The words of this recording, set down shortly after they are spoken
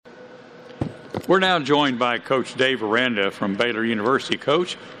We're now joined by Coach Dave Aranda from Baylor University.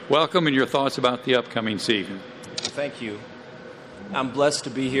 Coach, welcome and your thoughts about the upcoming season. Thank you. I'm blessed to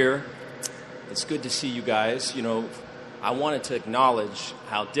be here. It's good to see you guys. You know, I wanted to acknowledge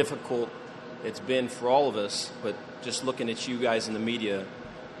how difficult it's been for all of us, but just looking at you guys in the media,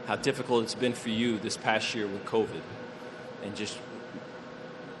 how difficult it's been for you this past year with COVID, and just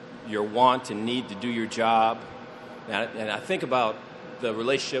your want and need to do your job. And I think about the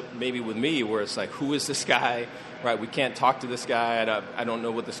relationship maybe with me where it's like, who is this guy, right? We can't talk to this guy. I don't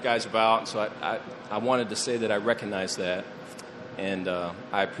know what this guy's about. So I wanted to say that I recognize that. And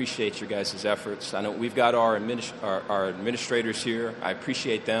I appreciate your guys' efforts. I know we've got our administrators here. I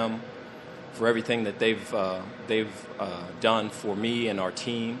appreciate them for everything that they've done for me and our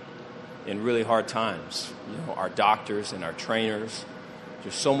team in really hard times. You know, our doctors and our trainers.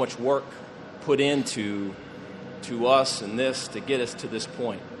 There's so much work put into us and this to get us to this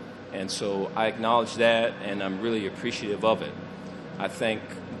point. And so I acknowledge that, and I'm really appreciative of it. I think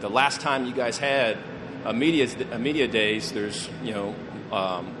the last time you guys had a media days, there's,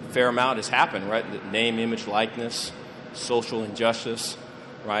 a fair amount has happened, right? The name, image, likeness, social injustice,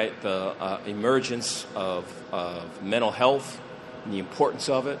 right? The emergence of mental health and the importance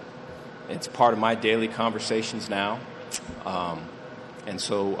of it. It's part of my daily conversations now. And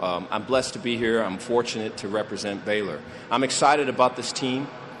so I'm blessed to be here. I'm fortunate to represent Baylor. I'm excited about this team.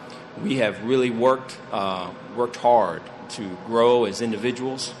 We have really worked hard to grow as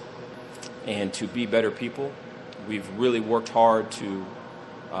individuals and to be better people. We've really worked hard to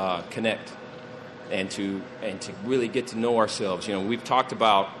connect and to really get to know ourselves. You know, we've talked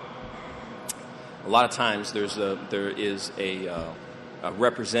about a lot of times there is a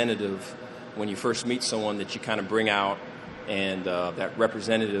representative when you first meet someone that you kind of bring out. And that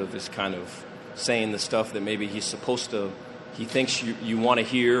representative is kind of saying the stuff that maybe he thinks you want to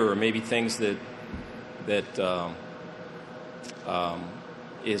hear, or maybe things that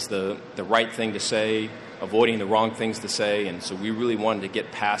is the right thing to say, avoiding the wrong things to say. And so we really wanted to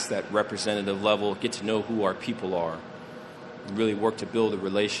get past that representative level, get to know who our people are, really work to build a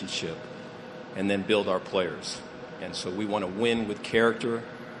relationship, and then build our players. And so we want to win with character.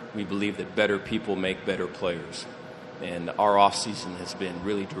 We believe that better people make better players. And our offseason has been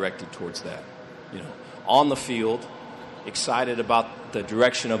really directed towards that. You know, on the field, excited about the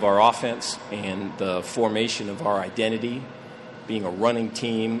direction of our offense and the formation of our identity, being a running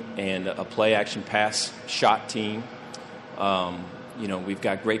team and a play-action pass shot team. We've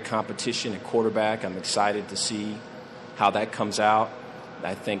got great competition at quarterback. I'm excited to see how that comes out.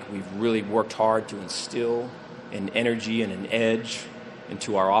 I think we've really worked hard to instill an energy and an edge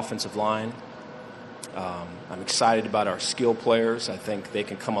into our offensive line. I'm excited about our skill players. I think they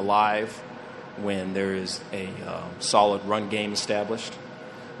can come alive when there is a solid run game established.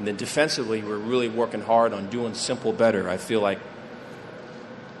 And then defensively, we're really working hard on doing simple better. I feel like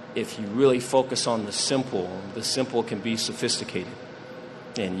if you really focus on the simple can be sophisticated.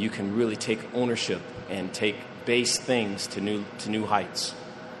 And you can really take ownership and take base things to new heights.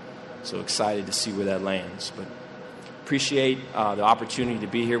 So excited to see where that lands. But appreciate the opportunity to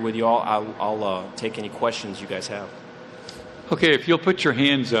be here with you all. I'll take any questions you guys have. Okay, if you'll put your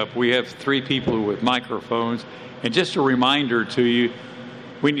hands up, we have 3 people with microphones. And just a reminder to you,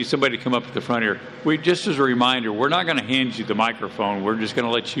 we need somebody to come up to the front here. Just as a reminder, we're not going to hand you the microphone. We're just going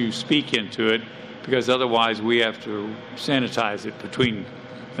to let you speak into it, because otherwise we have to sanitize it between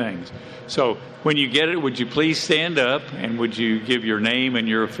things. So when you get it, would you please stand up, and would you give your name and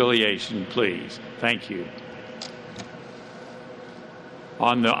your affiliation, please? Thank you.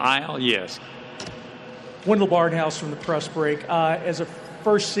 On the aisle, yes. Wendell Barnhouse from the Press Break. As a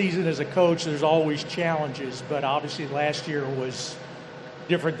first season as a coach, there's always challenges, but obviously last year was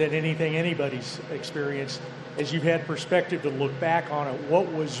different than anything anybody's experienced. As you've had perspective to look back on it, what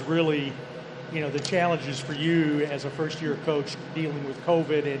was really, the challenges for you as a first-year coach dealing with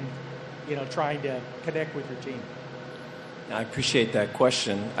COVID and, trying to connect with your team? I appreciate that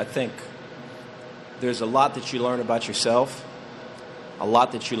question. I think there's a lot that you learn about yourself, a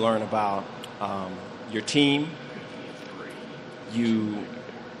lot that you learn about your team,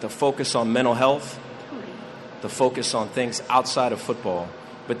 the focus on mental health, the focus on things outside of football,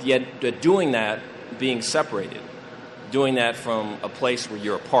 but yet doing that, being separated, doing that from a place where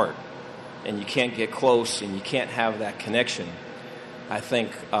you're apart and you can't get close and you can't have that connection. I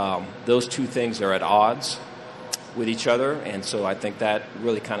think those two things are at odds with each other, and so I think that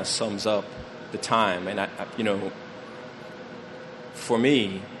really kind of sums up the time. And for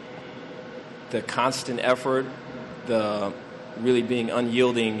me, the constant effort, the really being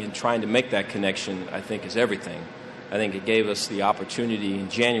unyielding and trying to make that connection, I think, is everything. I think it gave us the opportunity in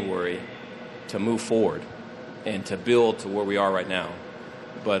January move forward and to build to where we are right now.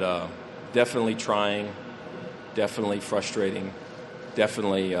 But definitely trying, definitely frustrating,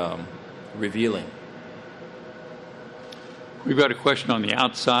 definitely revealing. We've got a question on the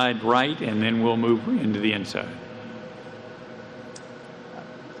outside right, and then we'll move into the inside.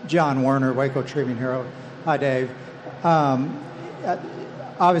 John Werner, Waco Tribune Hero. Hi, Dave.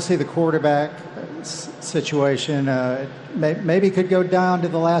 Obviously, the quarterback situation maybe could go down to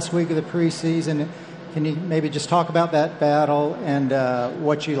the last week of the preseason. Can you maybe just talk about that battle and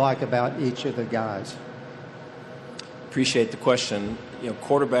what you like about each of the guys? Appreciate the question.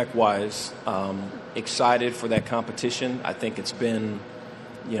 Quarterback-wise, excited for that competition. I think it's been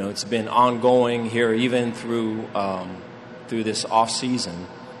ongoing here even through this off season,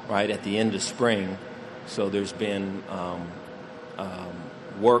 right at the end of spring. So there's been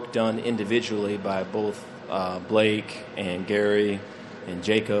work done individually by both Blake and Gary and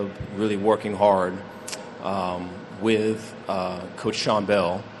Jacob, really working hard with Coach Sean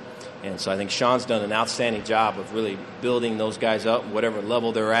Bell. And so I think Sean's done an outstanding job of really building those guys up, whatever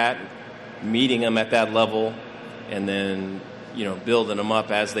level they're at, meeting them at that level, and then, building them up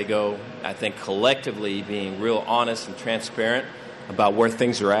as they go. I think collectively being real honest and transparent about where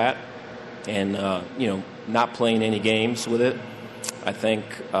things are at and, not playing any games with it. I think,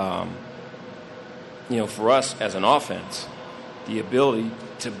 for us as an offense, the ability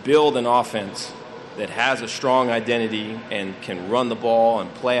to build an offense that has a strong identity and can run the ball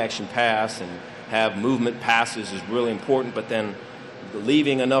and play action pass and have movement passes is really important, but then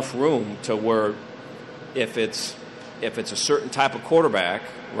leaving enough room to where if it's a certain type of quarterback,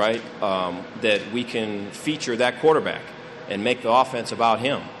 right, that we can feature that quarterback and make the offense about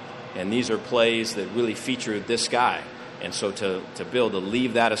him. And these are plays that really feature this guy. And so to be able to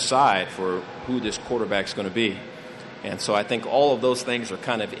leave that aside for who this quarterback's going to be. And so I think all of those things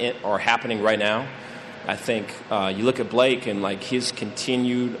are happening right now. I think you look at Blake and like his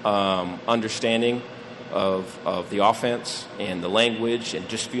continued understanding of the offense and the language and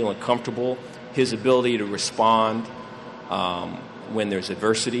just feeling comfortable, his ability to respond when there's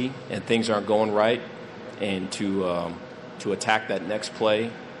adversity and things aren't going right, and to attack that next play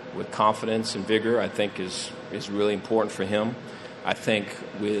with confidence and vigor, I think is really important for him. I think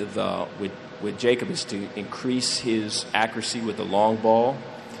with Jacob is to increase his accuracy with the long ball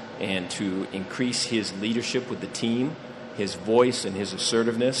and to increase his leadership with the team, his voice and his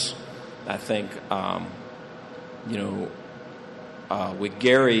assertiveness. I think, with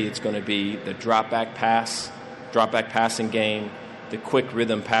Gary, it's going to be the drop-back passing game, the quick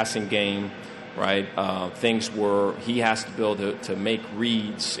rhythm passing game, right? Things where he has to be able to make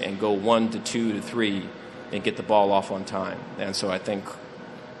reads and go 1 to 2 to 3 and get the ball off on time. And so I think,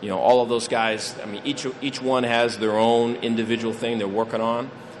 all of those guys, I mean, each one has their own individual thing they're working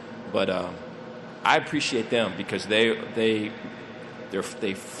on. But I appreciate them because they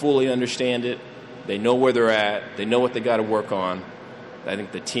fully understand it. They know where they're at. They know what they got to work on. I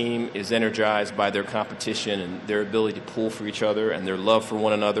think the team is energized by their competition and their ability to pull for each other and their love for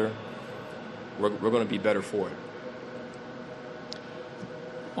one another. We're going to be better for it.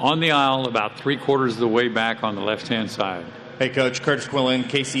 On the aisle, about 3/4 of the way back on the left-hand side. Hey, Coach. Curtis Quillen,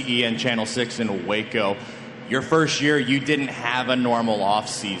 KCEN Channel 6 in Waco. Your first year, you didn't have a normal off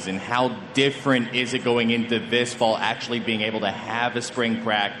season. How different is it going into this fall, actually being able to have a spring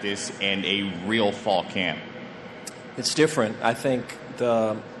practice and a real fall camp? It's different. I think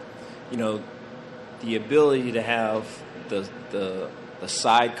the ability to have the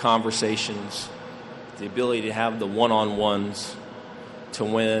side conversations, the ability to have the one-on-ones, to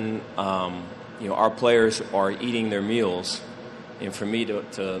when our players are eating their meals, and for me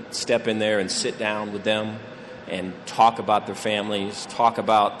to step in there and sit down with them and talk about their families, talk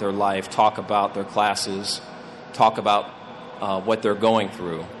about their life, talk about their classes, talk about what they're going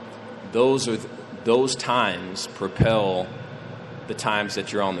through. Those times propel the times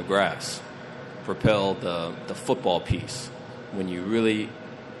that you're on the grass, propel the football piece. When you really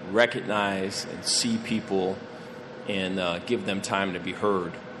recognize and see people and give them time to be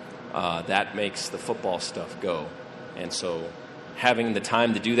heard, that makes the football stuff go. And so having the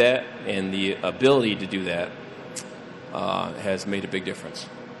time to do that and the ability to do that has made a big difference.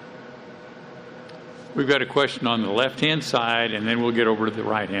 We've got a question on the left-hand side, and then we'll get over to the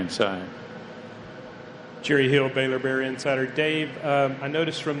right-hand side. Jerry Hill, Baylor Bear Insider. Dave, I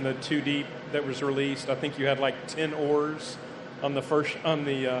noticed from the 2 deep that was released, I think you had like 10 oars on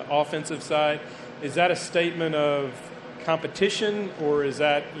the offensive side. Is that a statement of competition, or is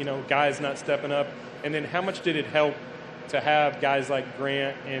that guys not stepping up? And then how much did it help to have guys like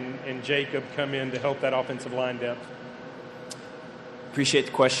Grant and Jacob come in to help that offensive line depth? Appreciate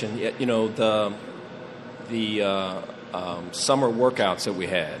the question. You know, the summer workouts that we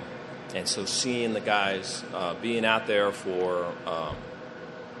had, and so seeing the guys being out there for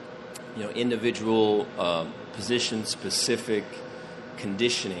individual position-specific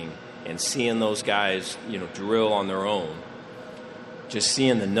conditioning, and seeing those guys drill on their own. Just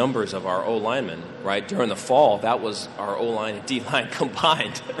seeing the numbers of our O-linemen, right? During the fall, that was our O-line and D-line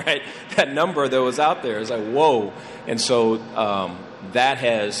combined, right? That number that was out there is like, whoa. And so that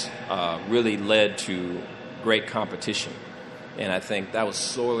has really led to great competition. And I think that was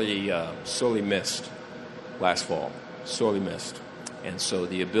sorely missed last fall, sorely missed. And so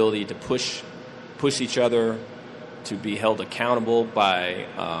the ability to push each other, to be held accountable by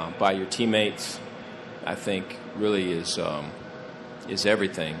your teammates, I think really is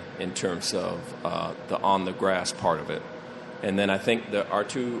everything in terms of the on the grass part of it. And then I think that our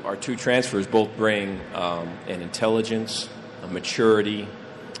two transfers both bring an intelligence, a maturity,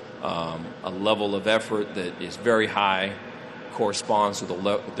 a level of effort that is very high, corresponds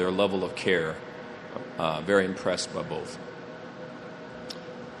with their level of care. Very impressed by both.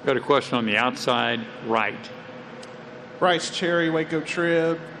 Got a question on the outside right. Bryce Cherry, Waco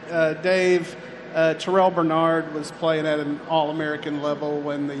Trib. Dave, Terrell Bernard was playing at an All-American level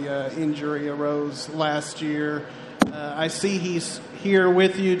when the injury arose last year. I see he's here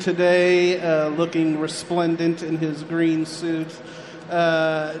with you today, looking resplendent in his green suit.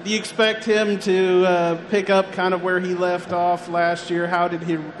 Do you expect him to pick up kind of where he left off last year? How did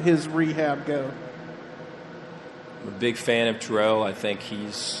his rehab go? I'm a big fan of Terrell. I think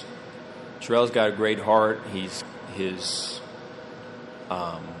Terrell's got a great heart. His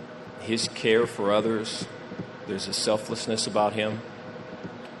care for others, there's a selflessness about him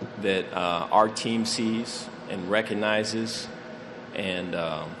that our team sees and recognizes, and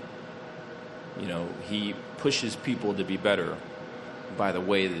he pushes people to be better by the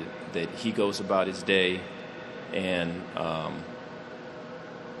way that he goes about his day. And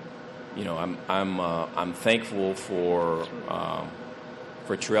I'm thankful for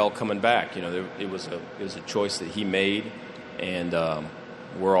Terrell coming back. It was a choice that he made, and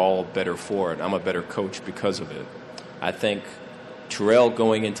we're all better for it. I'm a better coach because of it. I think Terrell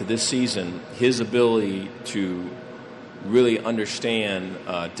going into this season, his ability to really understand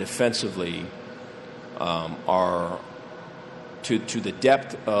defensively are to the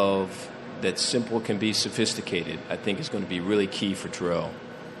depth of that simple can be sophisticated, I think is going to be really key for Terrell.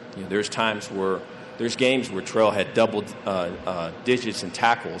 There's games where Terrell had double digits in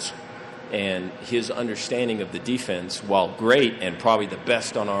tackles, and his understanding of the defense, while great and probably the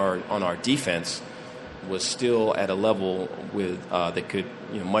best on our defense, was still at a level with that could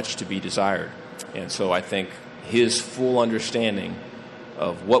much to be desired. And so I think his full understanding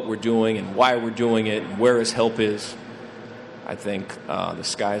of what we're doing and why we're doing it and where his help is, I think the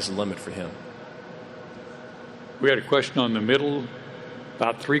sky's the limit for him. We had a question on the middle,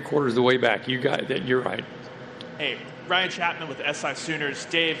 about 3/4 of the way back. You got that? You're right. Hey, Ryan Chapman with SI Sooners.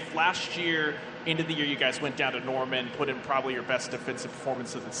 Dave, last year, end of the year, you guys went down to Norman, put in probably your best defensive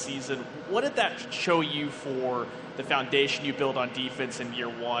performance of the season. What did that show you for the foundation you built on defense in year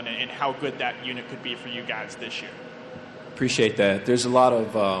one, and how good that unit could be for you guys this year? Appreciate that. There's a lot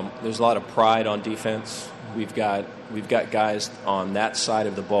of pride on defense. We've got guys on that side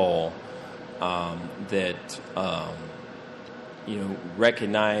of the ball that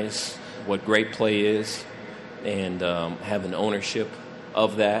recognize what great play is, and have an ownership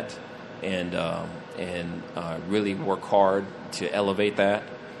of that, and really work hard to elevate that,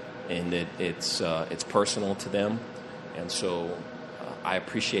 and it's personal to them, and so I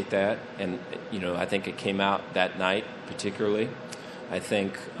appreciate that, and I think it came out that night particularly. I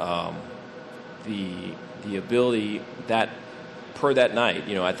think the ability that per that night,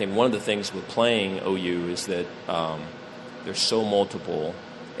 I think one of the things with playing OU is that they're so multiple,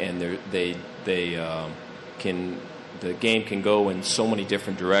 and the game can go in so many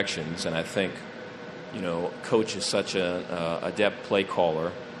different directions, and I think coach is such an adept play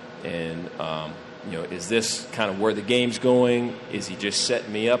caller, and is this kind of where the game's going? Is he just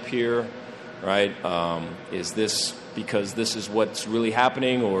setting me up here, right? Is this because this is what's really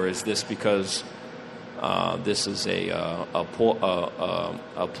happening, or is this because this is a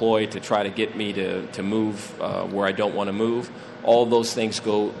ploy to try to get me to move where I don't want to move? All those things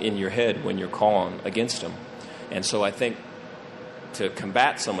go in your head when you're calling against them. And so I think to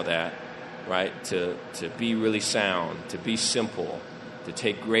combat some of that, right, to be really sound, to be simple, to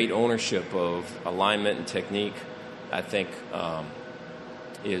take great ownership of alignment and technique, I think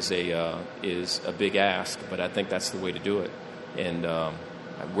is a big ask, but I think that's the way to do it. And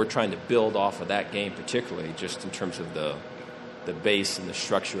we're trying to build off of that game particularly, just in terms of the the base and the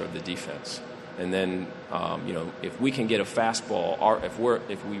structure of the defense. And then, if we can get a fastball, or if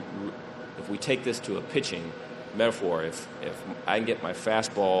we take this to a pitching metaphor, if I can get my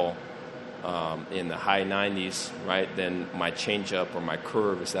fastball in the high 90s, right, then my changeup or my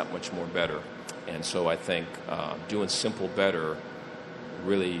curve is that much more better. And so I think doing simple better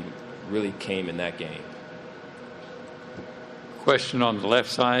really came in that game. Question on the left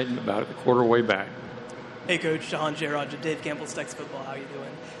side, about a quarter way back. Hey, Coach. Jahan J-Roger, Dave Campbell, Stex Football. How you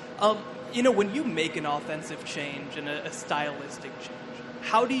doing? When you make an offensive change and a stylistic change,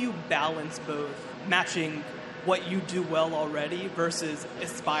 how do you balance both matching what you do well already versus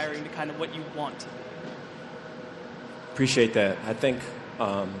aspiring to kind of what you want to do? Appreciate that. I think,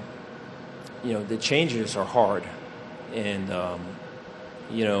 the changes are hard. And,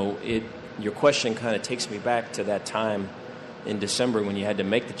 your question kind of takes me back to that time in December when you had to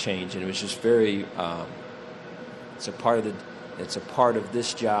make the change. And it was just very, it's a part of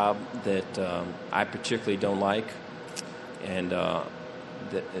this job that I particularly don't like. And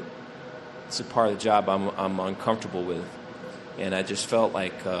it's a part of the job I'm uncomfortable with. And I just felt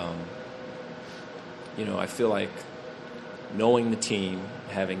like, I feel like knowing the team,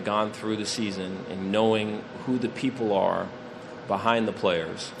 having gone through the season, and knowing who the people are behind the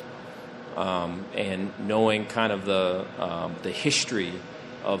players, and knowing kind of the history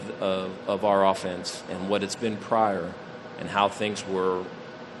of our offense and what it's been prior and how things were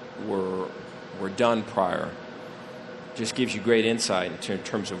done prior, just gives you great insight in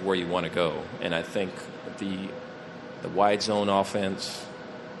terms of where you want to go. And I think the wide zone offense,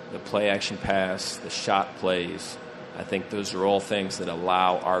 the play action pass, the shot plays, I think those are all things that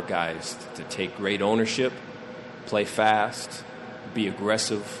allow our guys to take great ownership, play fast, be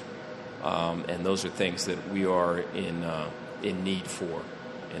aggressive, and those are things that we are in need for.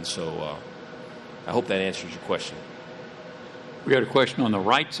 And so I hope that answers your question. We got a question on the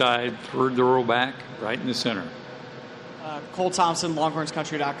right side, third row back, right in the center. Cole Thompson,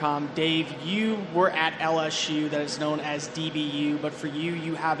 LonghornsCountry.com. Dave, you were at LSU, that is known as DBU, but for you,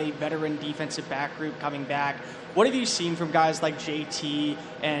 you have a veteran defensive back group coming back. What have you seen from guys like JT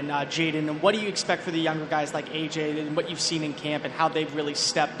and Jaden, and what do you expect for the younger guys like AJ and what you've seen in camp and how they've really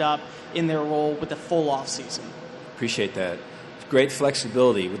stepped up in their role with the full offseason? Appreciate that. Great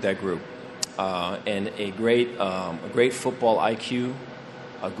flexibility with that group, and a great football IQ,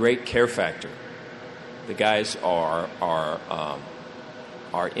 a great care factor. The guys are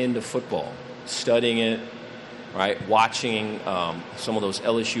into football, studying it, right? Watching some of those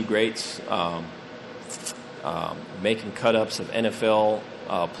LSU greats, making cut-ups of NFL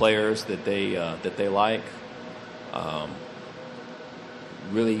players that they like,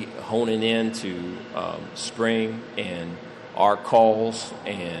 really honing in to spring and our calls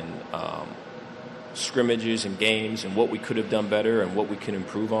and scrimmages and games and what we could have done better and what we can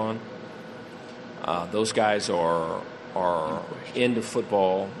improve on. Those guys are into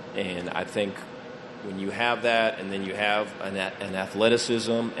football, and I think when you have that, and then you have an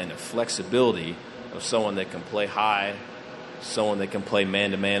athleticism and a flexibility of someone that can play high, someone that can play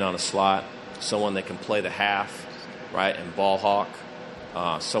man-to-man on a slot, someone that can play the half, right, and ball hawk,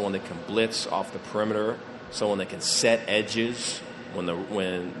 someone that can blitz off the perimeter, someone that can set edges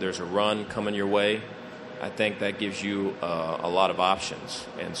when there's a run coming your way, I think that gives you a lot of options.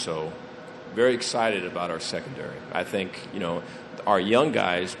 And so very excited about our secondary. I think, our young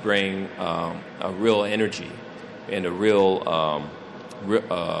guys bring a real energy and a real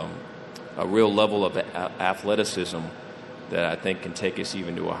level of athleticism that I think can take us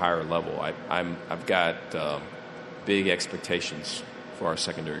even to a higher level. I've got big expectations for our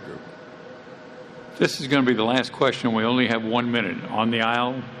secondary group. This is going to be the last question. We only have 1 minute. On the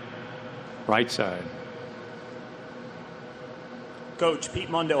aisle, right side. Coach, Pete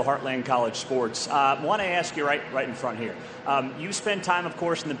Mundo, Heartland College Sports. Want to ask you right in front here. You spent time, of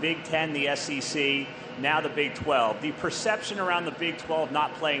course, in the Big Ten, the SEC, now the Big 12. The perception around the Big 12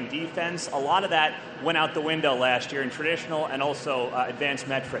 not playing defense, a lot of that went out the window last year in traditional and also advanced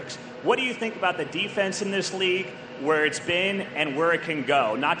metrics. What do you think about the defense in this league, where it's been and where it can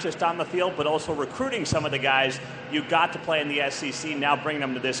go, not just on the field, but also recruiting some of the guys you got to play in the SEC, now bringing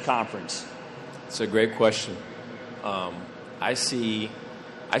them to this conference? It's a great question. I see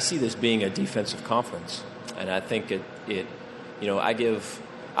this being a defensive conference, and I think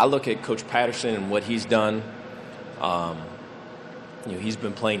I look at Coach Patterson and what he's done. He's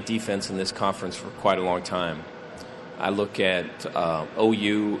been playing defense in this conference for quite a long time. I look at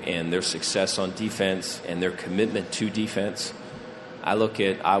OU and their success on defense and their commitment to defense. I look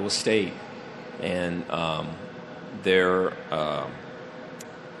at Iowa State and their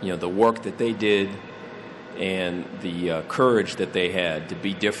the work that they did and the courage that they had to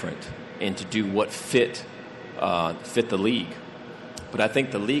be different and to do what fit the league. But I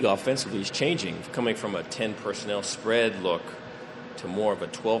think the league offensively is changing, coming from a 10 personnel spread look to more of a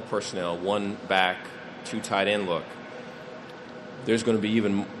 12 personnel, 1 back, 2 tight end look. There's going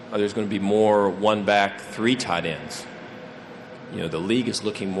to be more 1 back, 3 tight ends. The league is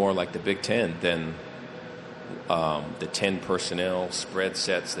looking more like the Big Ten than the 10 personnel spread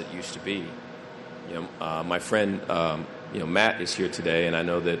sets that used to be. My friend Matt is here today, and I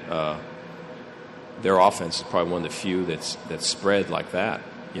know that their offense is probably one of the few that's spread like that.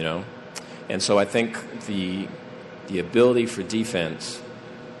 And so I think the ability for defense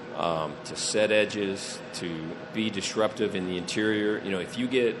to set edges, to be disruptive in the interior. If you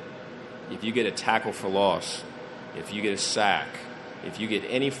get a tackle for loss, if you get a sack, if you get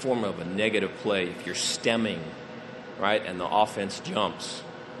any form of a negative play, if you're stemming, right, and the offense jumps,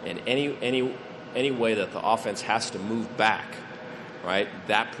 and any way that the offense has to move back, right,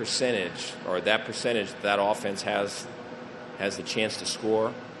 that percentage that offense has the chance to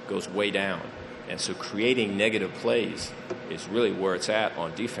score goes way down. And so creating negative plays is really where it's at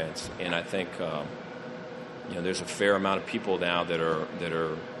on defense. And I think there's a fair amount of people now that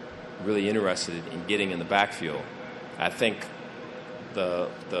are really interested in getting in the backfield. I think the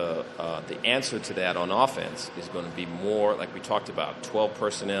answer to that on offense is going to be more like we talked about, 12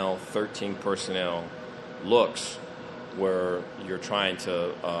 personnel, 13 personnel looks, where you're trying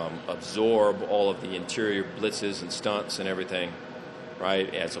to absorb all of the interior blitzes and stunts and everything,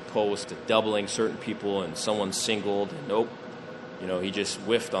 right, as opposed to doubling certain people and someone singled, and nope, he just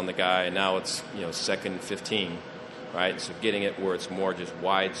whiffed on the guy, and now it's, 2nd and 15, right? So getting it where it's more just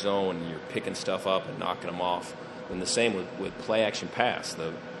wide zone, and you're picking stuff up and knocking them off. And the same with play action pass.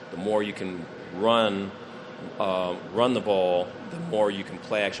 The more you can run the ball, the more you can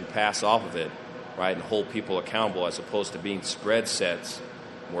play action pass off of it, right, and hold people accountable, as opposed to being spread sets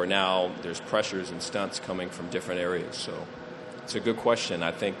where now there's pressures and stunts coming from different areas. So it's a good question.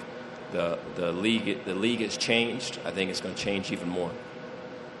 I think the league has changed. I think it's going to change even more.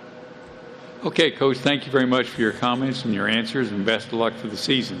 Okay, Coach, thank you very much for your comments and your answers, and best of luck for the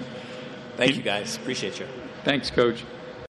season. Thank you, guys. Appreciate you. Thanks, Coach.